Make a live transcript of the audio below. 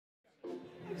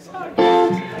Give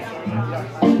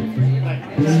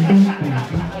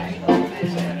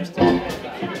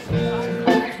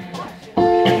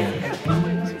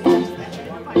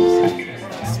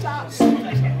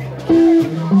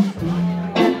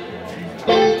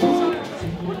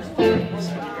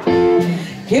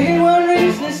me one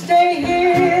reason to stay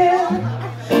here,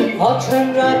 I'll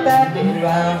turn right back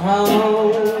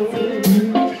around.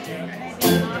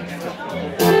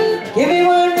 Give me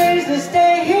one reason to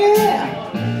stay here,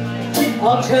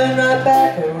 I'll turn right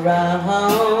back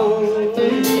around.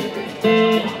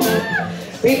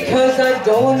 Because I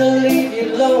don't want to leave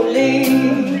you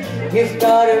lonely, you've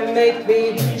got to make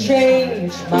me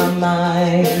change my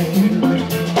mind.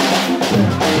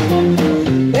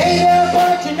 Baby, I've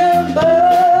got your number,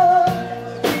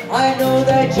 I know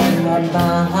that you are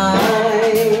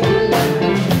mine.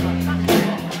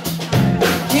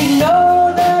 You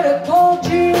know that I called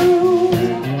you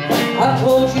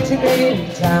too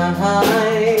many times.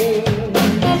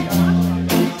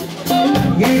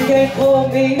 You can call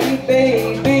me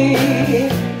baby,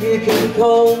 you can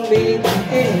call me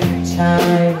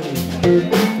anytime.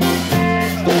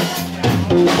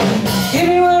 Give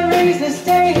me one reason to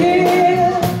stay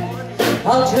here,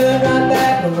 I'll turn right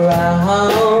back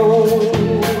around.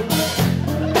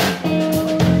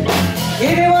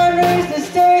 Give me one reason to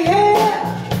stay here,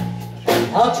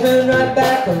 I'll turn right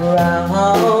back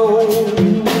around.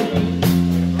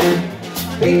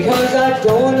 Because I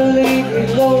don't want to leave you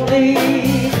lonely,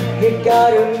 you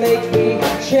gotta make me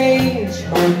change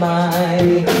my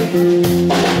mind.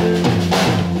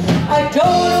 I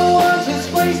don't want to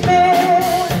squeeze me,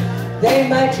 they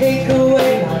might take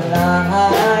away my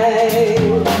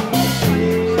life.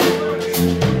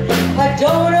 I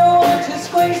don't want to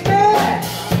squeeze me,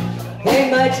 they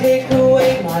might take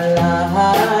away my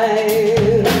life.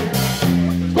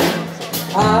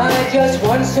 I just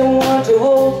want someone to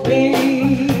hold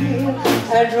me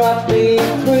and rock me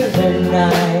through the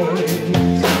night.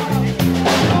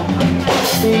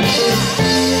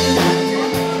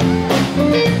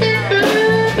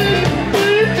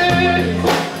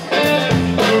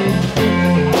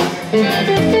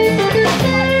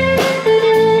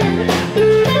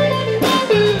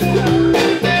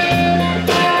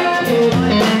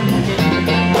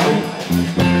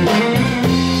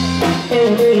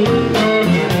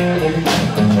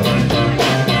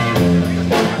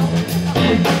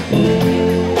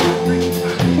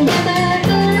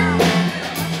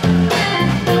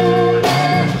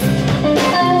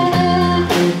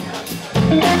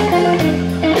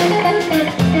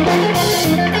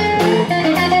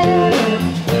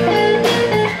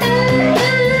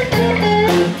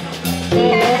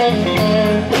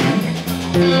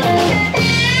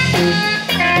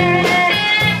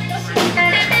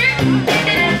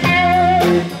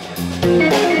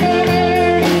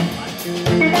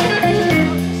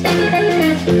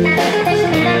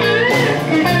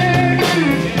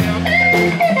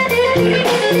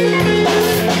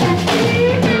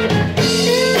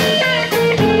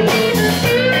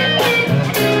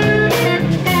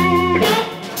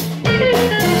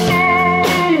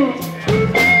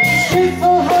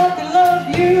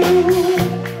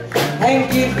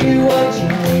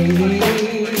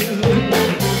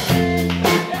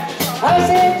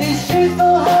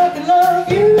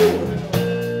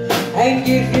 And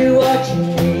give you what you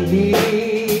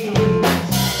need.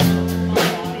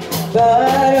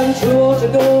 But I'm too old to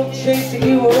go chasing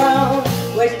you around,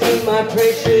 wasting my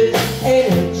precious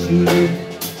energy.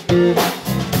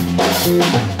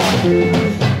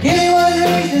 Give me one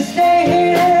reason to stay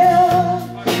here,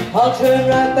 I'll turn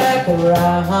right back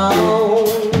around.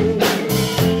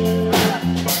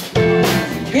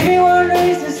 Give me one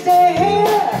reason to stay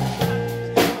here,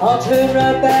 I'll turn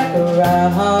right back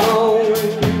around.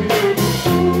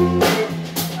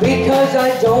 Because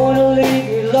I don't want to leave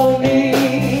you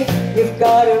lonely, you've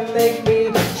got to make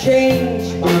me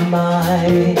change my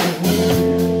mind.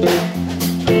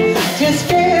 Just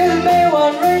give me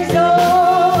one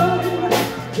reason,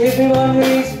 give me one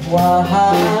reason why.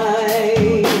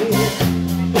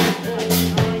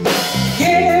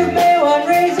 Give me one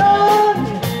reason,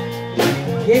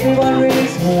 give me one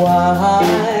reason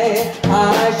why I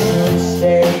should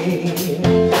stay.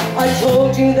 I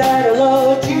told you that I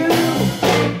loved you,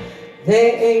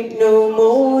 there ain't no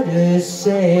more to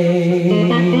say.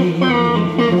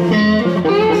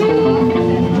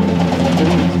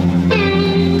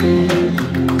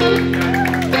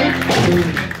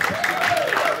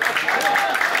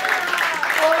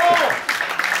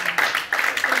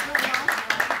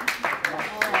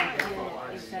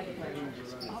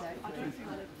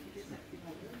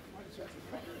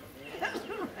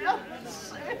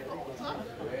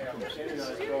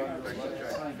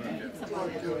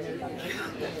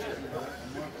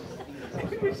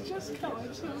 It was just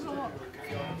coming to a lot.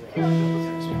 It was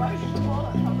exposure to all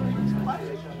that cover. It was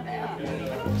exposure now. And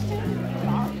I was standing there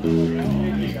laughing.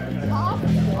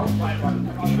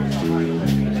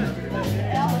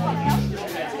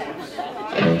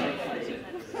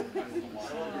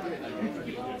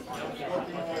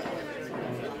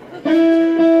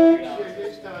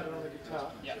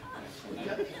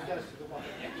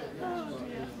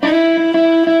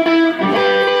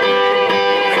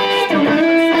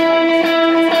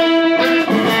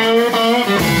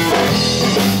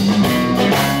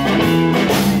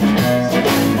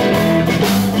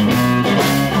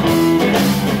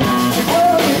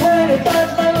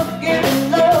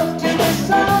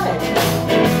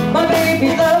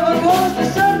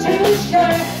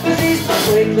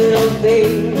 Little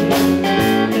thing,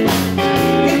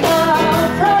 it's my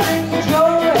pride and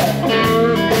joy,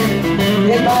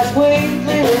 it's my sweet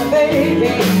little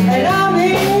baby, and I'm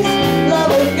his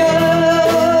lover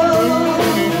girl.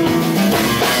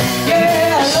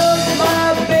 Yeah, I love my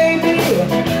baby,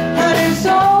 heart and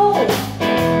soul.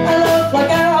 I love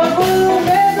like I will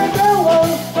never grow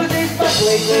old, 'cause it's my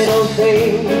sweet little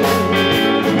thing.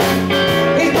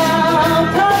 It's my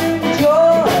pride and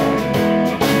joy,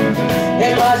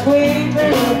 it's my sweet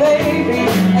little baby,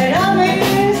 and I'm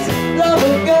his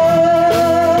lover girl.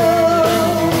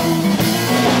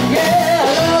 Yeah,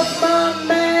 I love my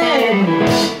man,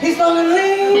 he's long and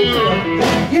lean.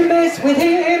 You mess with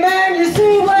him and you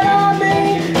see what I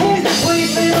mean. He's a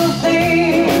sweet little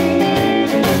thing.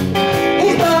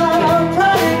 He's my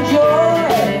pride and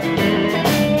joy.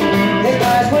 He's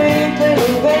my sweet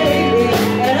little baby,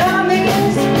 and I'm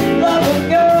his lover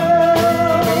girl.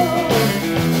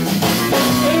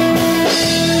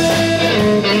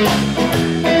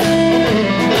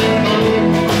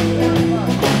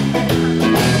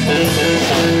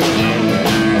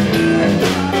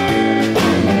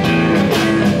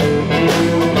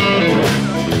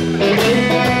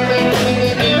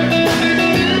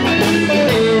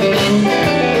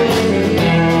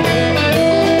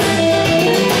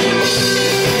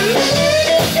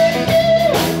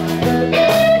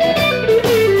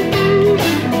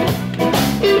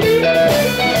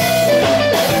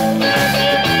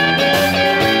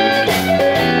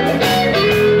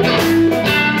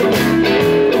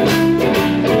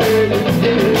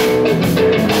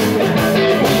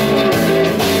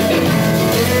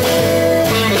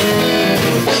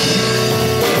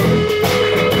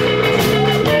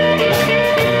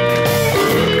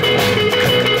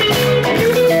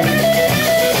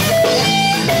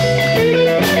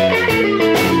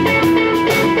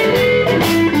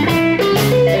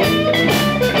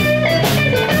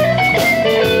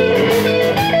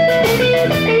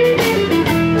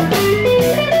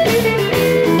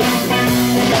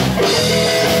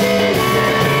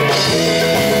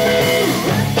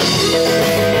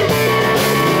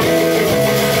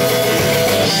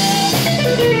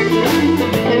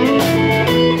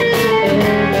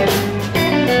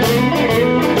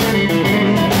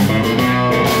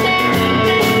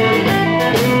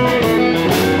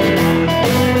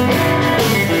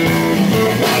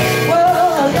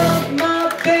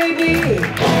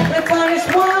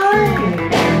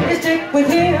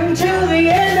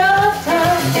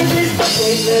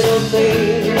 Little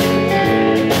thing,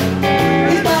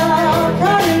 he's my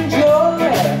pride and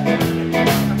joy,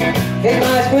 he's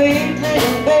my sweet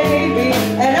little baby,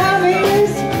 and I'm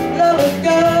his lover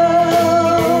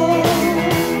girl.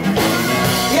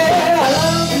 Yeah, I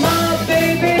love my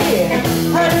baby,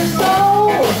 heart and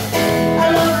soul. I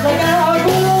love like I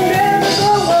will never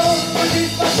grow old, 'cause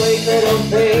he's my sweet little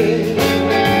thing.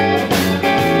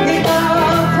 He's my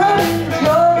pride and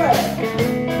joy,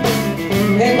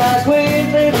 he's my sweet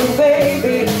little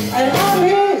baby, and I'm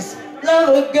his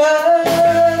lover girl.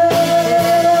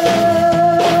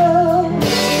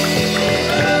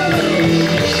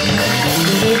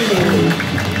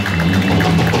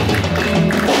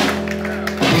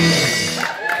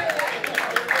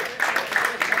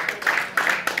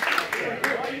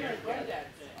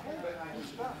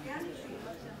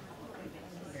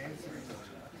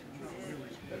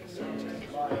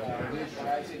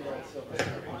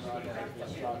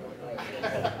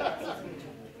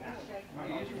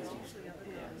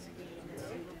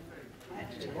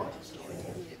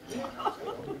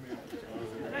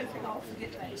 I don't think I'll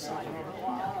forget that side for a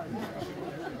while.